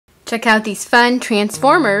Check out these fun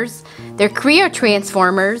Transformers. They're Kre-O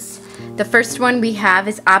Transformers. The first one we have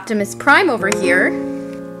is Optimus Prime over here.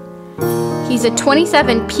 He's a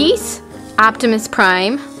 27-piece Optimus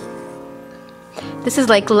Prime. This is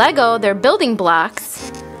like Lego, they're building blocks.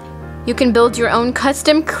 You can build your own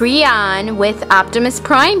custom Kre-On with Optimus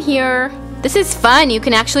Prime here. This is fun. You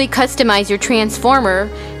can actually customize your Transformer,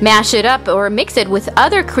 mash it up or mix it with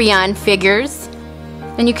other Kre-On figures,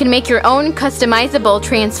 and you can make your own customizable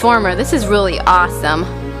Transformer. This is really awesome.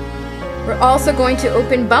 We're also going to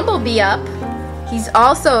open Bumblebee up. He's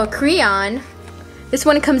also a Kre-On. This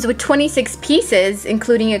one comes with 26 pieces,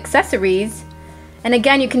 including accessories. And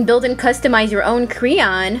again, you can build and customize your own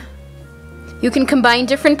Kre-On. You can combine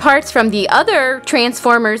different parts from the other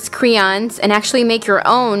Transformers Kre-Ons and actually make your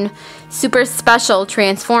own super special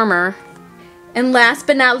Transformer. And last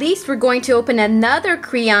but not least, we're going to open another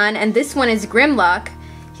Kre-On, and this one is Grimlock.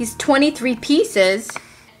 He's 23 pieces.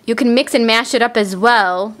 You can mix and mash it up as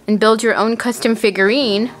well and build your own custom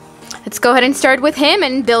figurine. Let's go ahead and start with him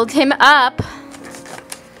and build him up.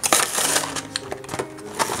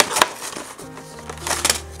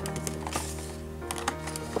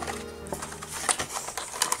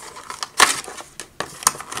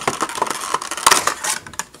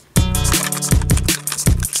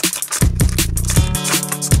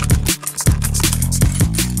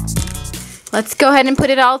 Let's go ahead and put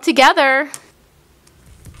it all together.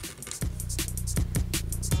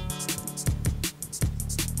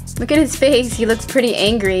 Look at his face, he looks pretty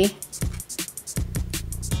angry.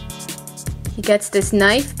 He gets this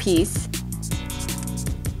knife piece.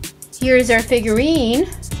 Here's our figurine.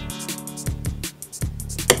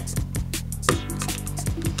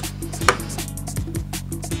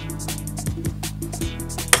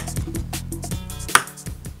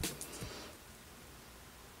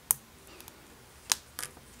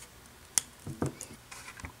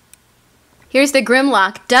 Here's the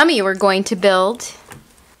Grimlock dummy we're going to build.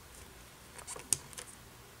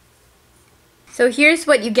 So here's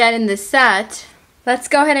what you get in this set. Let's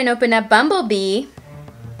go ahead and open up Bumblebee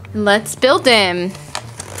and let's build him.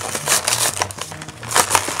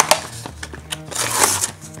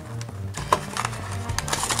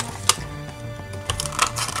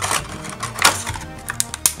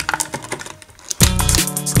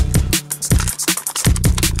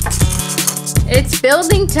 It's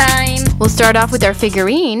building time! We'll start off with our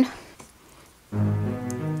figurine.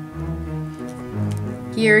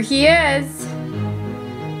 Here he is!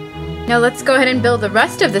 Now let's go ahead and build the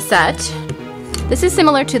rest of the set. This is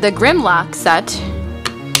similar to the Grimlock set.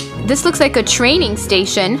 This looks like a training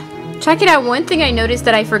station. Check it out, one thing I noticed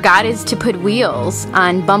that I forgot is to put wheels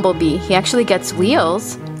on Bumblebee. He actually gets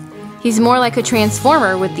wheels. He's more like a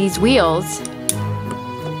Transformer with these wheels.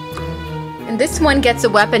 And this one gets a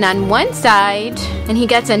weapon on one side, and he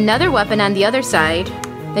gets another weapon on the other side.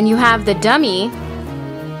 Then you have the dummy.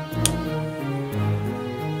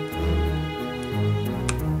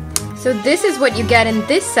 So this is what you get in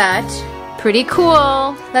this set. Pretty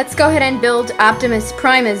cool. Let's go ahead and build Optimus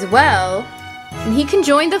Prime as well. And he can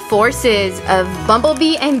join the forces of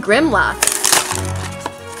Bumblebee and Grimlock.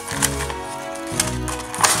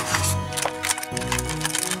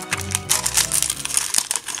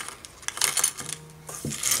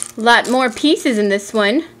 A lot more pieces in this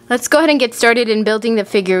one. Let's go ahead and get started in building the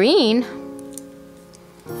figurine.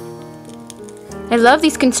 I love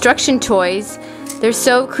these construction toys. They're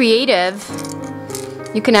so creative.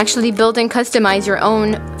 You can actually build and customize your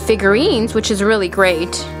own figurines, which is really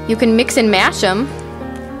great. You can mix and mash them.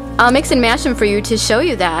 I'll mix and mash them for you to show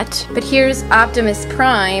you that. But here's Optimus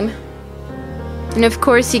Prime. And of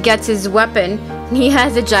course he gets his weapon. He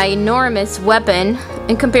has a ginormous weapon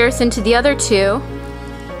in comparison to the other two.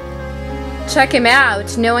 Check him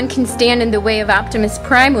out. No one can stand in the way of Optimus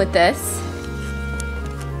Prime with this.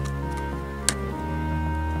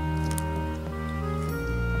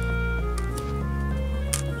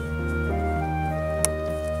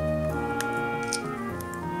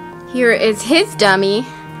 Here is his dummy.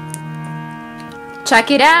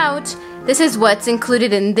 Check it out. This is what's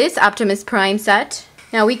included in this Optimus Prime set.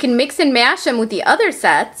 Now we can mix and mash them with the other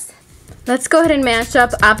sets. Let's go ahead and mash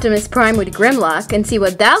up Optimus Prime with Grimlock and see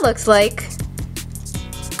what that looks like.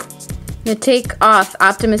 I'm going to take off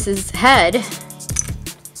Optimus's head.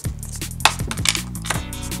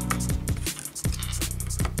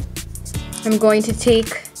 I'm going to take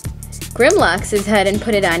Grimlock's head and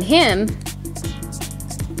put it on him.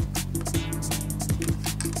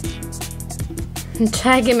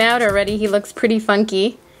 Check him out already, he looks pretty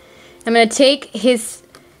funky. I'm going to take his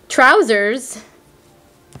trousers.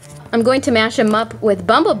 I'm going to mash him up with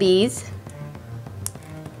Bumblebee's.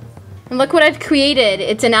 And look what I've created.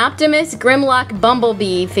 It's an Optimus Grimlock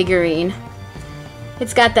Bumblebee figurine.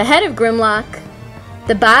 It's got the head of Grimlock,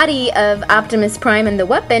 the body of Optimus Prime and the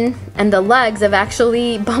weapon, and the legs of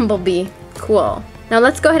actually Bumblebee. Cool. Now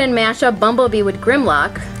let's go ahead and mash up Bumblebee with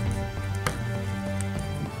Grimlock.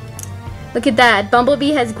 Look at that.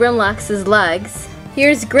 Bumblebee has Grimlock's legs.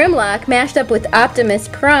 Here's Grimlock mashed up with Optimus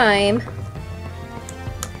Prime.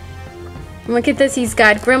 And look at this. He's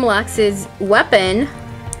got Grimlock's weapon.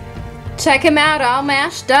 Check him out, all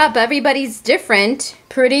mashed up. Everybody's different.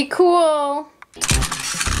 Pretty cool.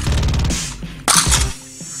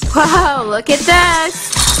 Wow, look at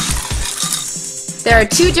this. There are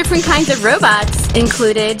two different kinds of robots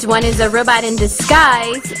included. One is a robot in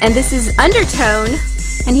disguise, and this is Undertone,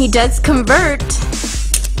 and he does convert.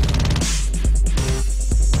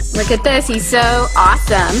 Look at this, he's so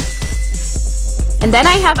awesome. And then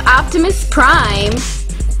I have Optimus Prime,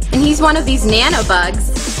 and he's one of these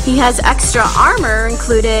nanobugs. He has extra armor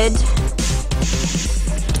included.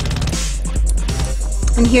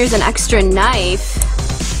 And here's an extra knife.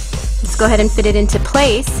 Let's go ahead and fit it into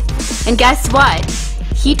place. And guess what?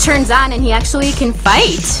 He turns on and he actually can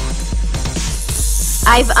fight.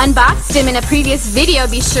 I've unboxed him in a previous video.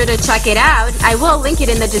 Be sure to check it out. I will link it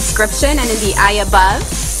in the description and in the eye above.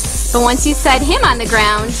 But once you set him on the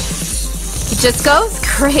ground, he just goes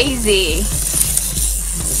crazy.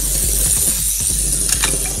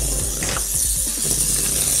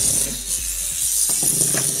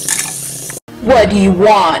 What do you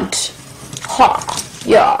want? Ha,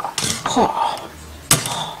 yeah, ha.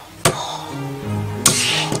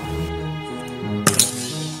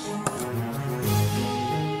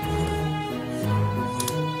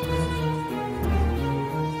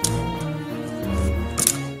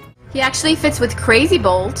 He actually fits with Crazy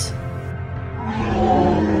Bolt.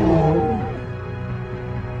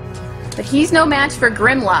 But he's no match for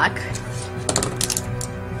Grimlock.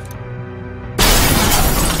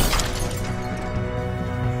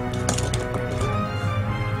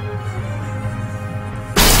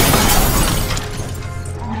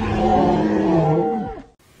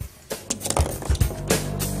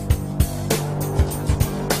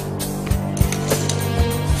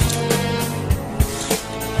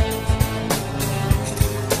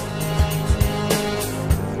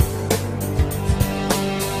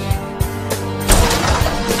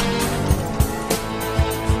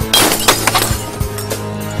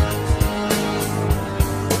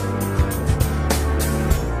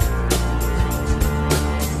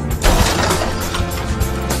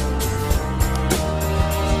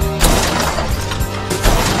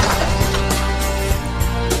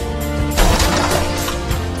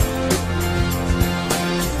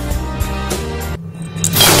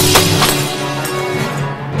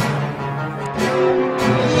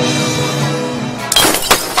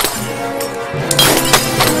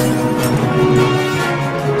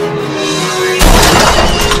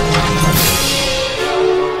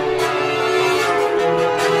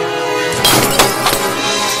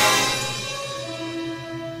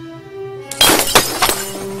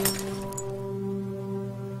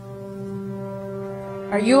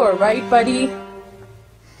 Are you alright, buddy?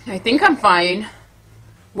 I think I'm fine.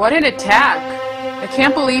 What an attack! I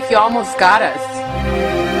can't believe you almost got us.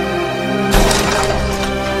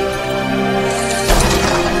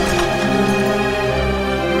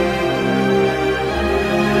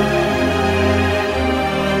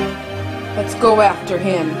 Let's go after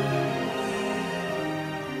him.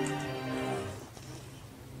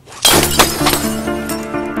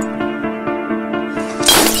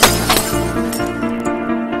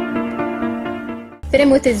 Fit him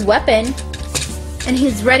with his weapon, and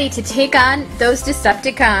he's ready to take on those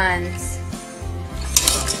Decepticons.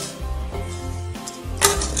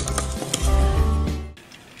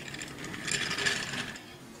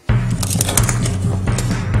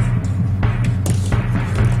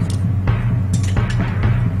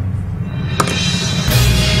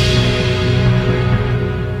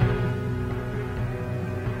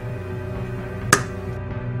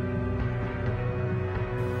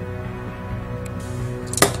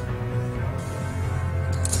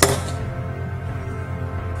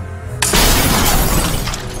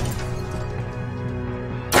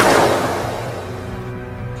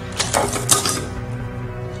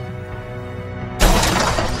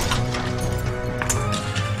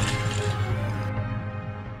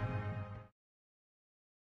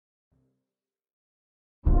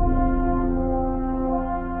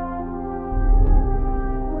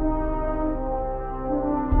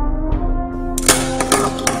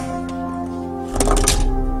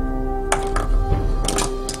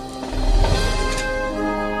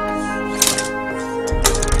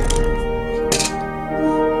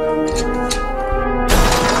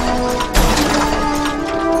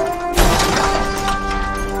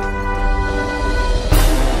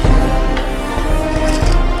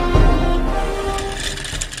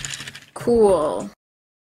 cool.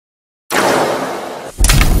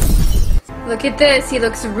 Look at this, he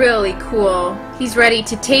looks really cool. He's ready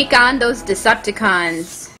to take on those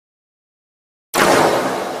Decepticons.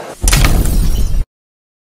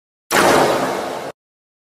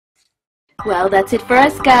 Well, that's it for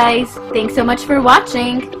us, guys. Thanks so much for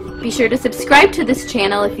watching. Be sure to subscribe to this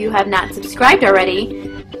channel if you have not subscribed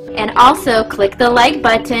already. And also, click the like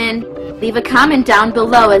button. Leave a comment down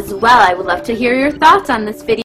below as well. I would love to hear your thoughts on this video.